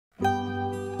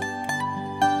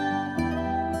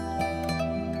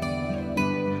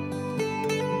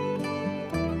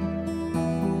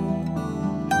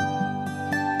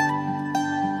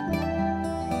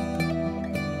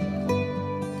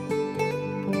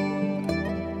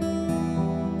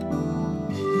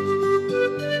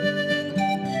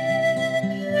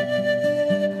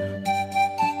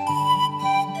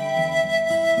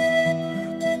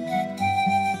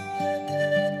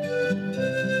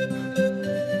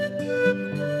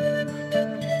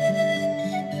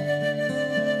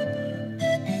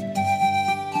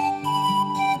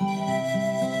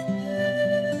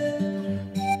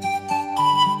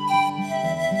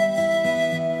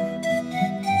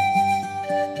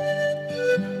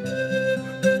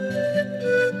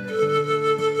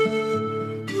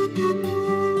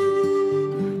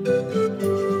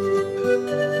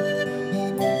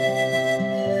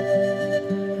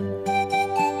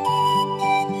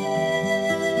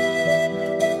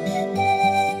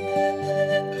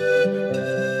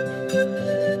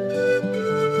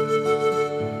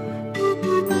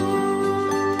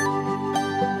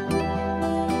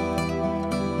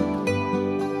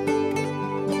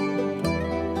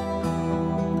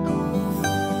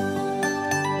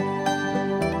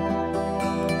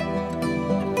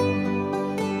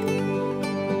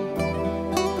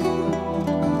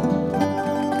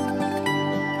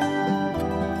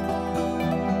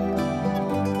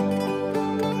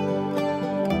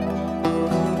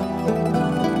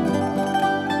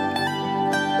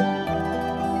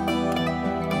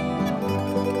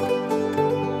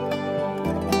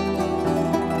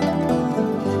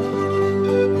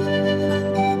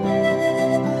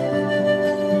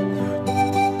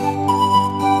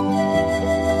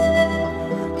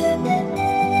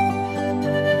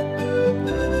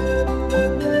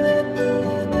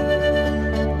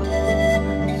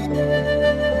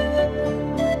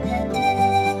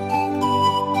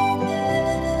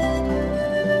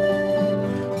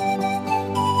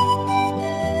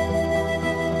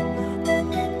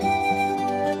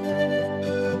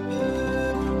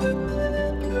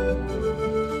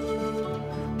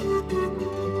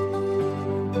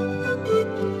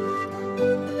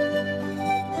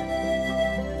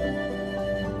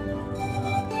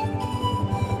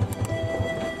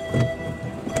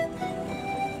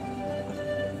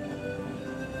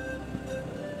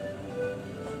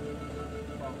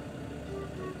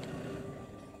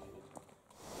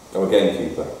a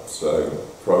gamekeeper, so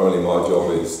primarily my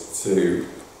job is to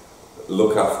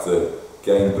look after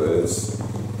game birds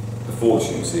before the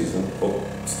shooting season,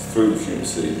 up through the shooting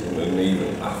season, and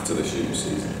even after the shooting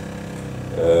season.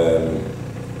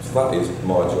 So that is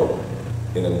my job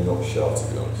in a nutshell,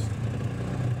 to be honest.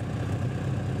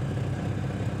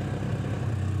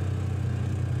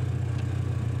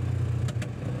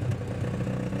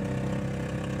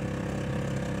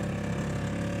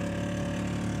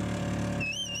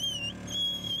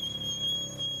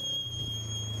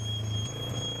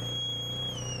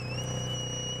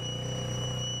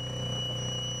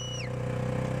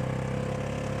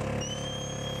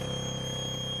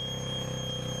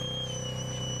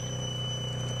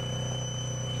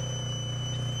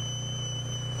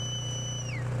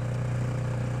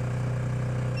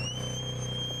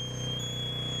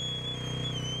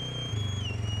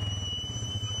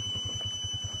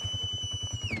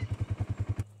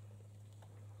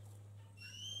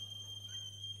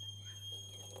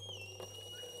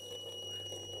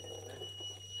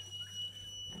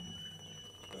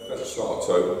 Start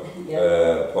October,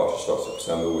 partridge starts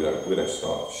September. We don't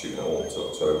start shooting at all until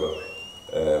October.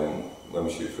 When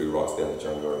we shoot through right to the end of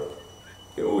January,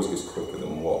 it always goes quicker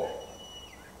than what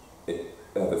it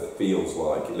ever feels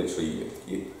like. It literally,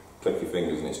 you click your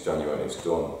fingers and it's January and it's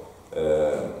done.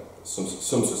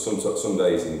 Some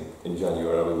days in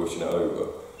January I'll be wishing it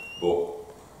over,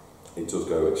 but it does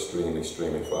go extremely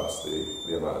fast,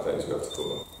 the amount of days we have to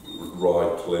cover.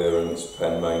 Ride clearance,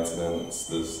 pen maintenance,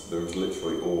 there's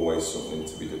literally always something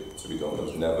to be done.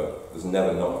 There's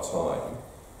never enough time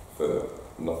for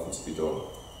nothing to be done.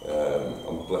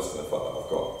 I'm blessed in the fact that I've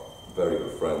got very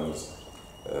good friends,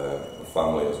 and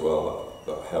family as well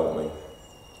that help me,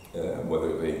 whether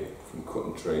it be from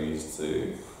cutting trees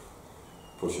to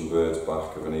pushing birds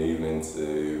back of an evening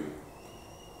to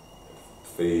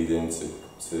feeding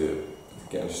to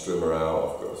getting a strimmer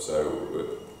out.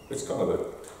 So it's kind of a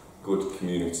good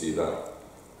community that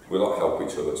we like help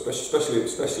each other,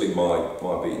 especially my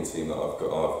beating team that I've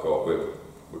got. We've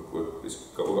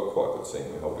got quite a good team.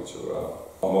 We help each other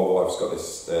out. My wife's got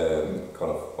this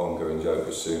kind of ongoing joke.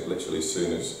 As soon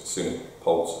as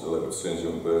poults are delivered, as soon as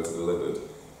young birds are delivered,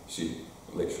 she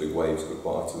literally waves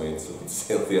goodbye to me until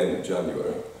the end of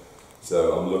January.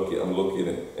 So I'm lucky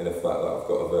in the fact that I've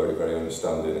got a very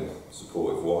understanding and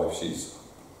supportive wife. She's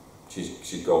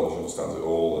golden. She understands it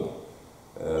all. And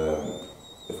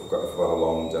if I've had a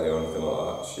long day or anything like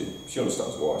that, she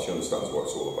understands why. She understands what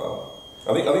it's all about.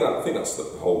 I think that's the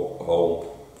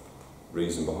whole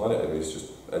reason behind it. Is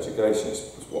just education.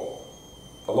 Is what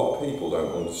a lot of people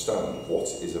don't understand what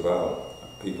it is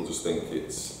about. People just think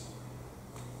it's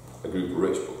a group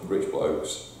of rich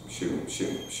blokes shooting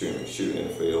in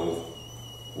the field,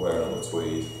 wearing a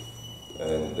tweed,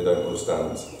 and they don't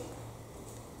understand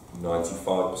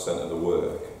 95% of the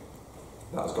work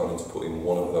that has gone into putting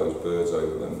one of those birds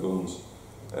over them guns,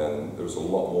 and there's a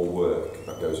lot more work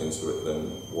that goes into it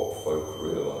than what folk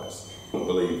realise. I don't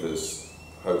believe there's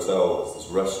hotels, there's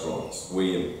restaurants.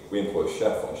 We employ a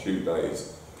chef on shoot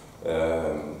days.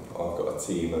 I've got a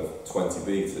team of 20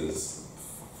 beaters,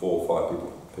 4 or 5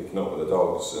 people picking up with the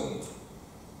dogs, and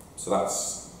so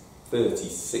that's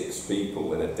 36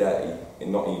 people in a day,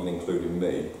 and not even including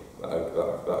me, that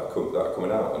are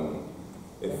coming out. And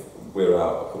if we're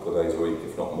out a couple of days a week,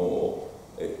 if not more,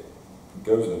 it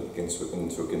goes into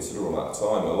a considerable amount of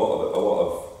time. A lot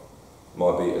of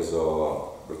my beaters are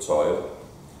retired,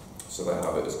 so they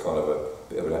have it as kind of a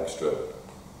bit of an extra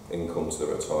income to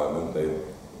their retirement.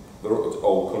 They're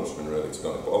old countrymen, really, to be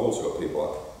honest. But I've also got people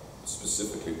that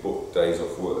specifically book days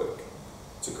off work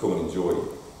to come and enjoy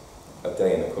a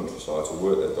day in the countryside, to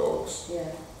work their dogs,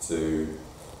 to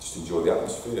just enjoy the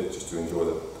atmosphere, just to enjoy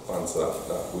the banter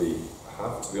that we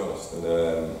have, to be honest. And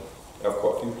I have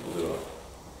quite a few people do that.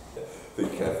 But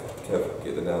Kev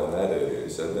hit the nail on the head earlier. He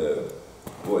said,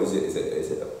 what is it?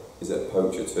 Is it a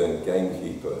poacher turned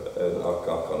gamekeeper? And I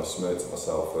kind of smirked at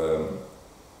myself.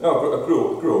 No, I grew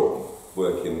up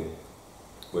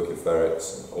working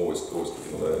ferrets, and always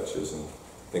keeping lurchers and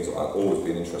things like that. Always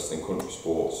been interested in country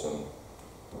sports,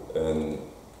 and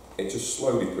it just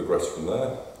slowly progressed from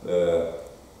there.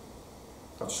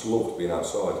 I just loved being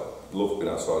outside.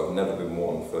 I've never been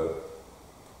one for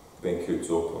being cooped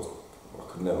up.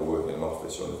 I could never work in an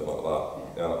office or anything like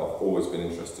that. And I've always been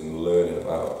interested in learning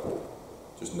about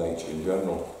just nature in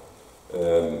general,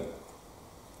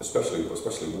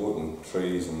 especially wood and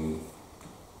trees and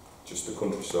just the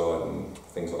countryside and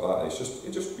things like that.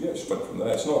 It just went from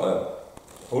there. It's not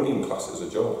I wouldn't even class it as a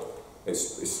job. I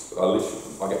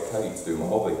get paid to do my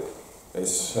hobby.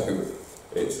 It's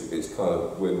kind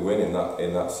of win-win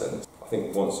in that sense. I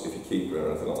think once, if you keep it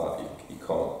or anything like that, you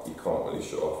can't really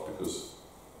shut off, because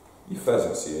your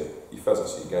pheasants are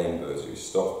your game birds, your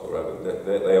stock, whatever.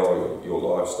 They are your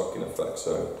livestock in effect.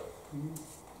 So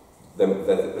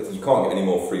you can't get any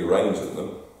more free range than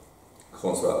them. Because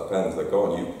once they're at the pens, they're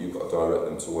gone. You've got to direct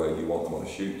them to where you want them on a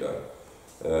shoot day.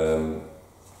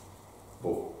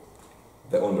 But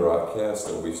they're under our care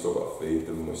still. We've still got to feed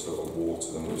them. We've still got to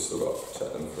water them. We've still got to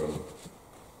protect them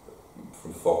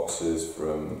from foxes,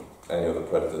 from any other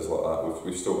predators like that.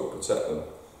 We've still got to protect them,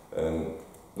 and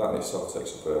that in itself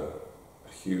takes up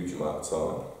a huge amount of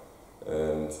time.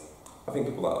 And I think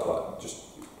people that just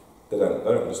they don't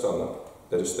understand that.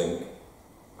 They just think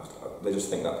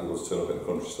that people just turn up in the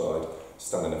countryside,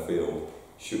 stand in a field,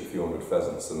 shoot a few hundred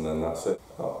pheasants, and then that's it.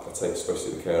 I take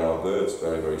especially the care of our birds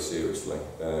very, very seriously.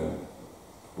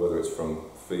 Whether it's from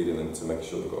feeding them to make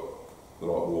sure they've got the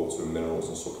right water and minerals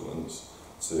and supplements,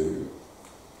 to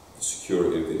the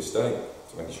security of the estate,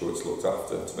 to make sure it's looked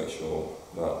after, to make sure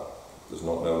that there's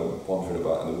not no one wandering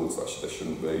about in the woods that there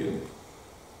shouldn't be, and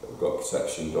we've got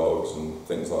protection dogs and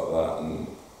things like that. And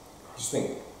I just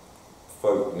think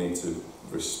folk need to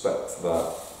respect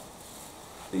that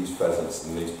these pheasants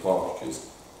and these partridges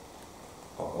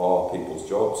are people's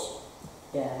jobs.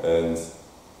 Yeah. And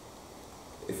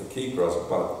if a keeper has a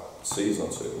bad season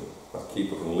or two, that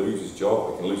keeper can lose his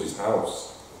job, he can lose his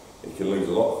house, he can lose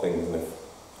a lot of things, and if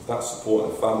that's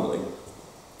supporting a family,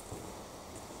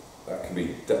 that can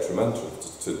be detrimental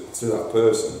to that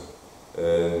person.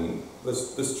 And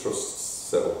there's trusts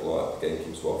set up like the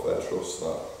Gamekeepers Welfare Trust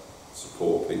that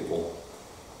support people,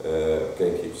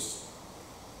 gamekeepers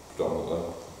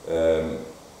predominantly,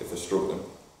 if they're struggling.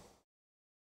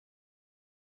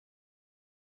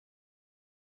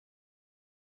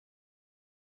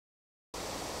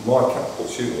 My catapult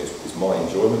shooting is my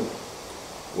enjoyment,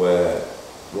 where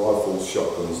rifles,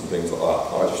 shotguns and things like that,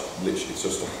 it's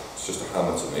just a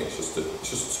hammer to me, it's just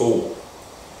a tool.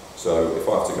 So if I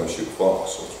have to go and shoot a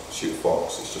fox,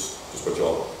 it's just my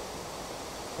job.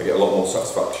 I get a lot more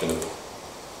satisfaction of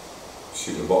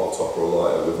shooting a bottle top or a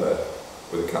lighter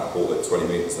with a catapult at 20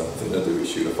 metres than I do with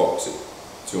shooting a fox at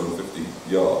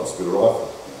 250 yards with a rifle.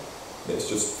 And it's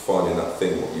just finding that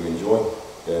thing what you enjoy.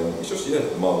 It's just, yeah,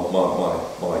 my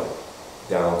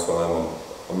downtime.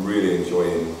 I'm really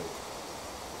enjoying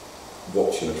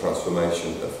watching the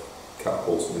transformation of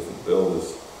catapults and different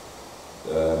builders.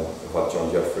 I've had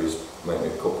John Jeffries make me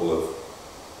a couple of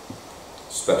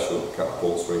special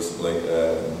catapults recently.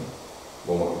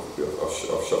 One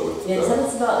I've shot with. Yeah, tell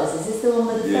us about this. Is this the one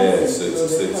with the pheasant?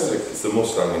 Yeah, it's the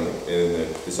Mustang in the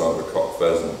design of a cock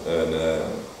pheasant, and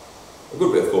a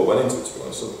good bit of thought went into it, to be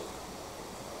honest. So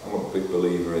I'm a big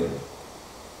believer in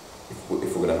if we're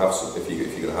going to have something, if you're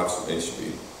going to have something, it should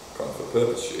be kind of for a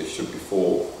purpose. It should be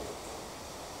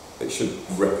it should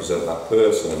represent that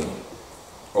person. And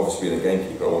obviously, being a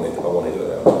gamekeeper, I wanted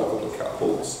a couple of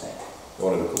catapults. I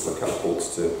wanted a couple of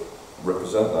catapults to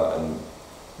represent that, and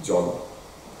John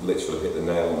literally hit the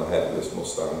nail on the head with this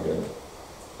Mustang, and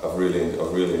I've really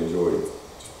enjoyed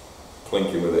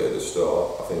plinking with it at the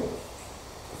start. I think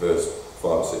the first 5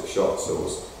 or 6 shots I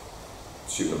was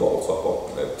shooting a bottle top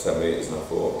up at 10 metres, and I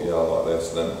thought, yeah, I like this.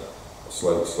 And then I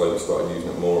slowly started using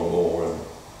it more and more, and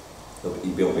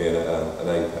he built me an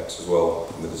apex as well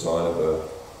in the design of a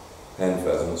hen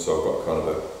pheasant, so I've got kind of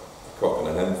a cock and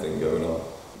a hen thing going on.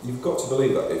 You've got to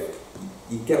believe that if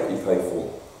you get what you pay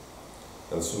for.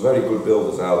 And there's some very good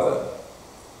builders out there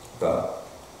that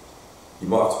you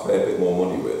might have to pay a bit more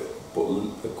money with, but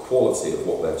the quality of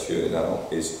what they're churning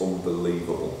out is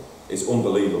unbelievable. It's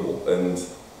unbelievable, and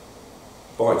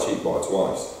buy cheap, buy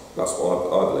twice. That's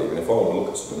what I believe, and if I want to look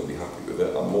at something and be happy with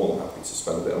it, I'm more than happy to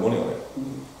spend a bit of money on it.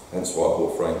 Hence why I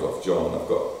bought frames off John. I've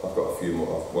got a few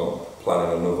more. Well,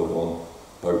 planning another one,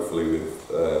 hopefully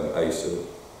with Acer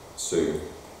soon.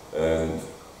 And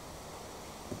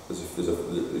I've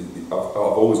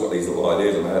always got these little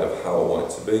ideas in my head of how I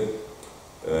want it to be,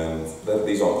 and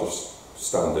these aren't just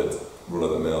standard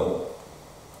run-of-the-mill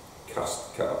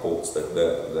cast catapults.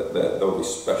 They'll be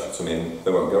special to me, and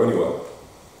they won't go anywhere.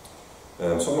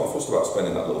 So I'm not fussed about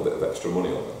spending that little bit of extra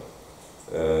money on them.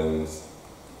 And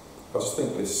I just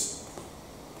think this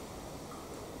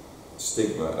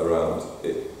stigma around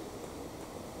it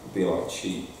being like a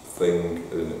cheap thing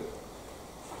and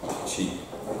cheap,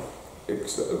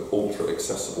 ultra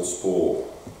accessible sport,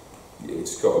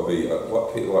 it's got to be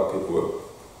like people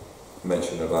were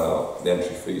mentioning about the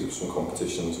entry fees of some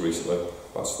competitions recently.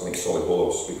 I think Solid Hall, I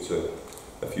was speaking to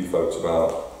a few folks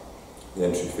about the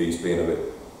entry fees being a bit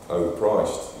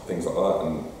overpriced, things like that.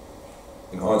 And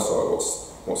in hindsight,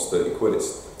 what's 30 quid?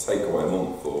 It's a takeaway a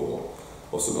month or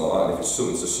or something like that. And if it's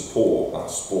something to support that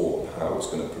sport and how it's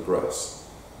going to progress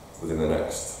within the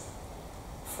next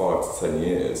 5 to 10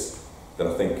 years, then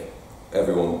I think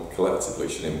everyone collectively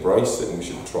should embrace it, and we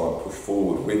should try and push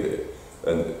forward with it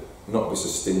and not be so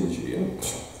stingy, and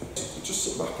just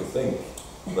sit back and think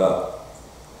that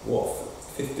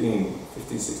 15,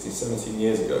 16, 17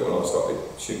 years ago when I started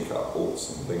shooting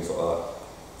catapults and things like that,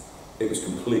 it was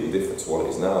completely different to what it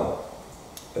is now.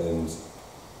 And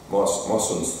my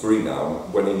son's 3 now.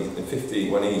 When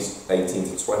he's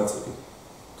 18 to 20,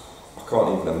 I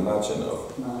can't even imagine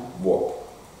what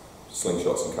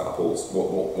slingshots and catapults,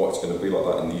 what it's going to be like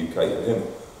that in the UK for him.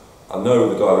 I know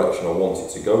the direction I want it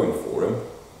to go in for him,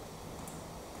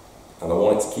 and I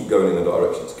want it to keep going in the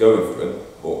direction it's going for him,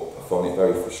 but I find it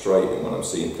very frustrating when I'm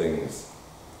seeing things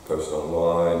posted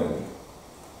online, and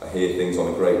I hear things on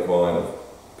the grapevine of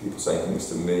people saying things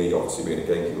to me, obviously being a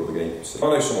gamekeeper or the gamekeeper. I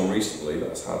know someone recently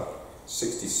that's had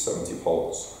 60, 70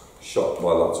 poles shot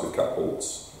by lads with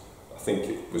catapults. I think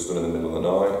it was done in the middle of the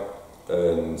night,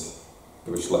 and they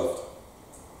were just left.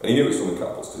 And he knew it was done with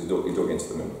catapults because he dug into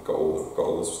them and got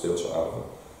all the steel shot out of them.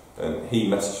 And he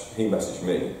messaged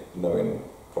me, knowing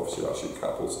obviously that I shoot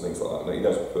catapults and things like that. And he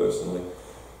knows me personally.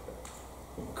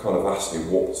 Kind of asked me,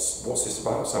 what's this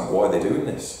about, Sam? Why are they doing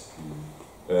this?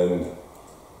 And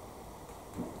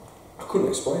I couldn't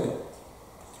explain it,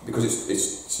 because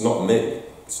it's not me.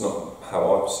 It's not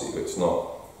how I perceive it. It's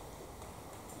not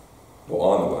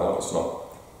what I'm about. It's not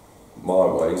my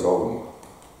ways. I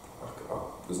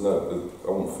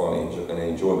wouldn't find any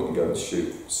enjoyment in going to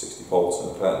shoot 60 bolts in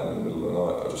a pen in the middle of the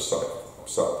night. I just sat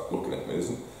looking at me.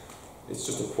 It's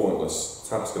just a pointless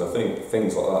task, and I think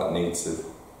things like that need to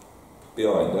be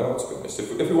ironed out, to be honest.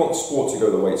 If we want the sport to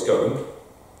go the way it's going,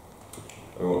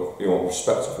 and we want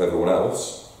respect of everyone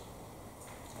else,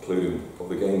 including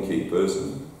other gamekeepers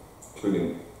and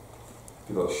including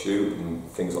people that shoot and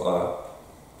things like that,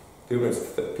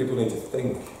 people need to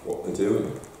think what they're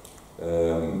doing.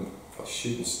 Like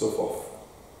shooting stuff off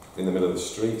in the middle of the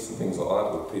streets and things like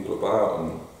that with people about,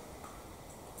 and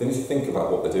they need to think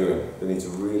about what they're doing. They need to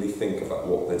really think about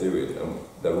what they're doing and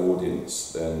their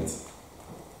audience. And as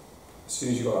soon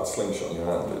as you've got that slingshot in your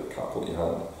hand, a catapult in your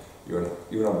hand, you're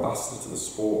an ambassador to the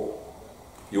sport.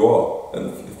 You are,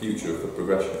 and for the future of the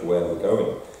progression of where they're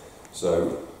going.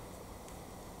 So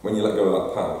when you let go of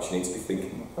that pouch, you need to be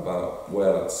thinking about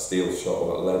where that steel shot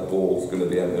or that lead ball is going to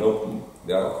be ending up and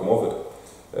the outcome of it.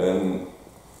 And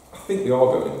I think we are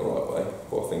going in the right way,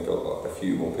 but I think a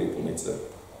few more people need to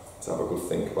have a good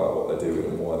think about what they're doing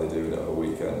and why they're doing it on the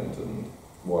weekend, and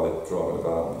why they're driving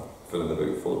about and filling the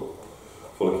boot full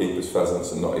of keepers'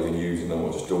 pheasants and not even using them,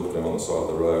 or just dumping them on the side of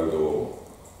the road. Or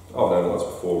I've known lads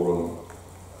before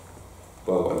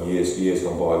years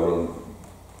gone by,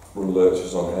 run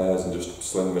lurchers on hares and just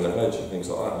sling them in a hedge and things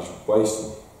like that, and just waste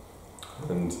them.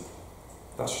 And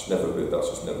that's just never been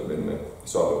me.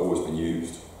 It's either always been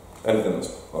used. Anything that's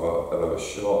I've ever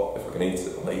shot, if I can eat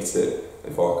it, I'll eat it.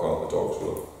 If I can't, the dogs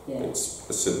will. Yeah. It's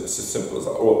as simple as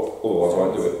that. Otherwise I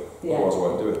won't do it. Yeah. Otherwise I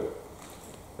won't do it.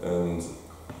 And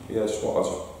yeah, I just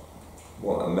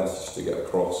want a message to get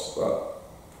across, that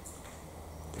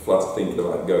if lads are thinking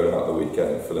about going out the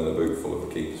weekend and filling the boot full of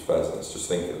the keeper's pheasants, just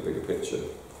think of the bigger picture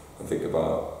and think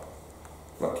about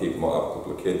that keeper might have a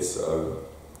couple of kids, so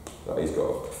that he's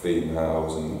got to feed and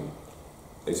house, and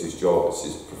it's his job, it's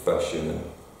his profession and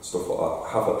stuff like that.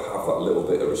 Have that little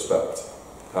bit of respect.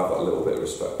 Have that little bit of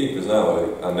respect. Keepers now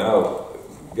are now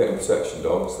getting protection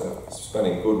dogs. They're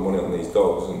spending good money on these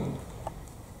dogs, and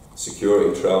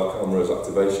security, trail cameras,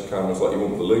 activation cameras like you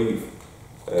wouldn't believe.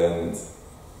 And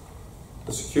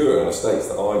the security on estates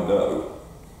that I know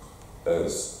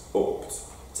has upped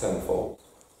tenfold.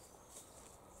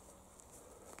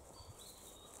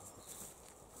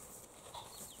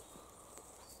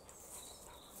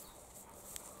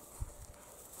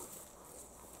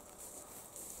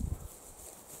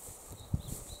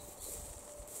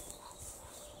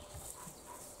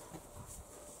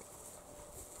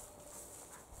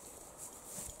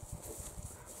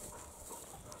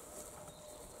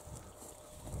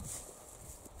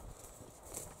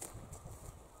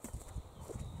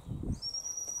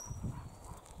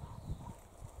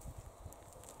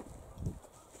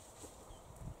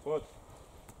 What?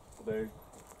 There.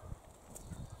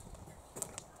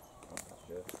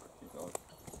 Yeah, keep going.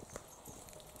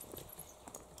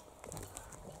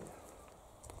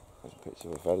 There's a picture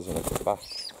of a feathers on the back.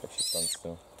 If she stands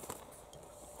still.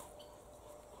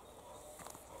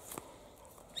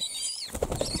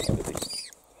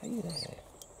 Hey there.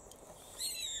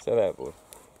 Stay there, boy.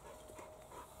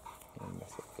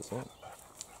 Mess up this one.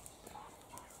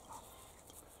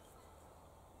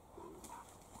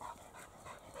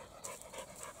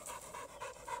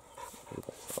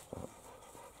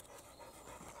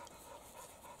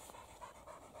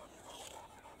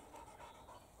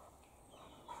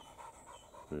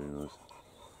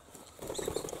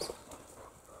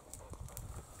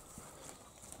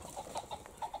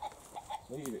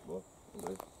 Leave it, bud.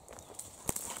 Okay.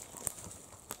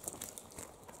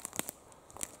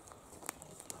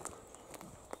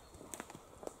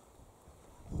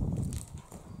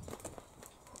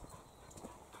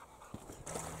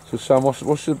 So Sam,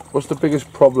 what's the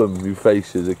biggest problem you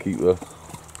face as a keeper?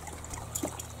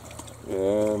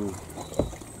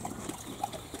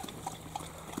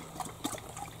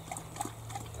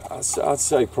 I'd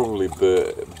say probably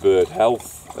bird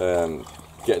health,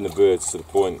 getting the birds to the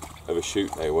point of a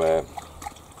shoot day where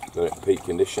they're at peak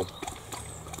condition.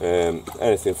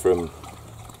 Anything from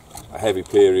heavy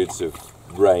periods of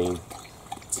rain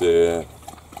to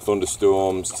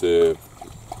thunderstorms to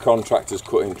contractors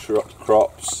cutting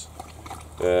crops,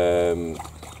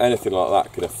 anything like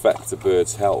that can affect the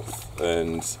bird's health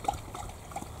and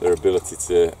their ability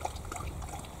to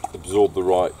absorb the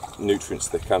right nutrients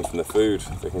they can from the food.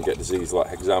 They can get disease like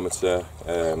hexameter,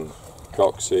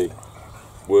 coxy,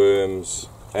 worms,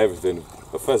 everything.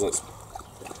 A pheasant's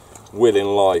will in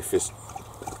life is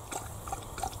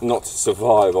not to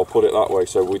survive, I'll put it that way,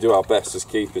 so we do our best as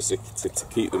keepers to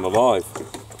keep them alive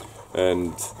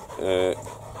and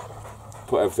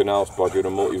put everything else by giving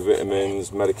them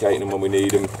multivitamins, medicating them when we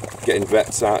need them, getting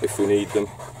vets out if we need them.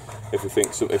 If we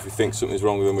think something's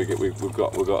wrong with them, we've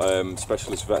got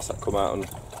specialist vets that come out and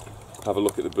have a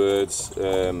look at the birds.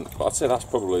 But I'd say that's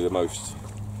probably that's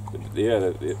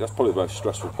probably the most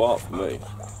stressful part for me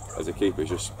as a keeper, is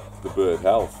just the bird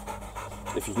health.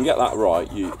 If you can get that right,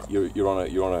 you're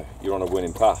on a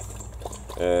winning path.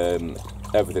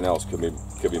 Everything else can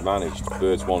be managed.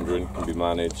 Birds wandering can be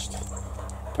managed.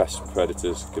 Pests and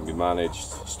predators can be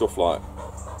managed. Stuff like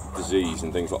disease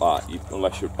and things like that,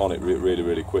 unless you're on it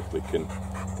really quickly, can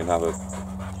have a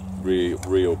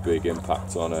real big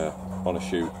impact on a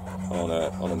shoot, on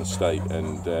an estate,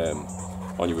 and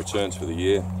on your returns for the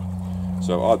year.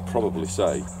 So I'd probably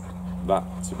say that,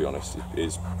 to be honest,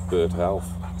 is bird health.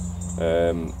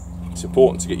 It's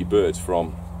important to get your birds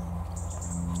from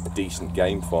a decent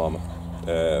game farmer,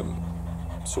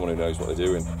 someone who knows what they're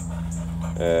doing.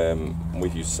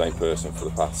 We've used the same person for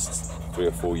the past 3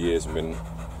 or 4 years and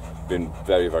been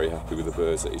very happy with the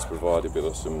birds that he's provided with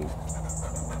us, and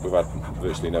we've had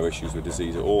virtually no issues with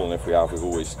disease at all, and if we have, we've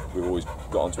always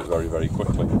got onto it very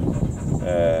quickly.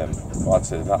 I'd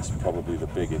say that's probably the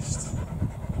biggest,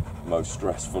 most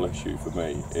stressful issue for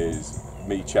me, is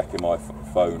me checking my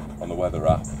phone on the weather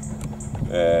app,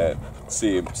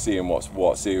 seeing what's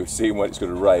what, seeing when it's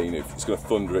going to rain, if it's going to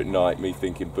thunder at night, me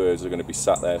thinking birds are going to be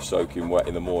sat there soaking wet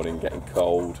in the morning, getting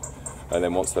cold, and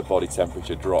then once their body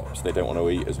temperature drops, they don't want to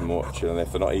eat as much, and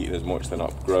if they're not eating as much, they're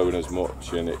not growing as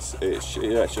much, and it's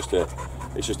just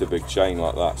a big chain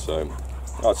like that. So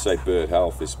I'd say bird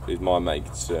health is my main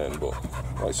concern, but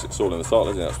it's all in the title,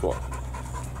 isn't it? That's what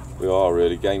we are,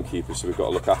 really, gamekeepers, so we've got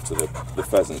to look after the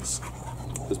pheasants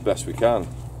as best we can.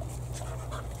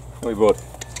 Hey, bud.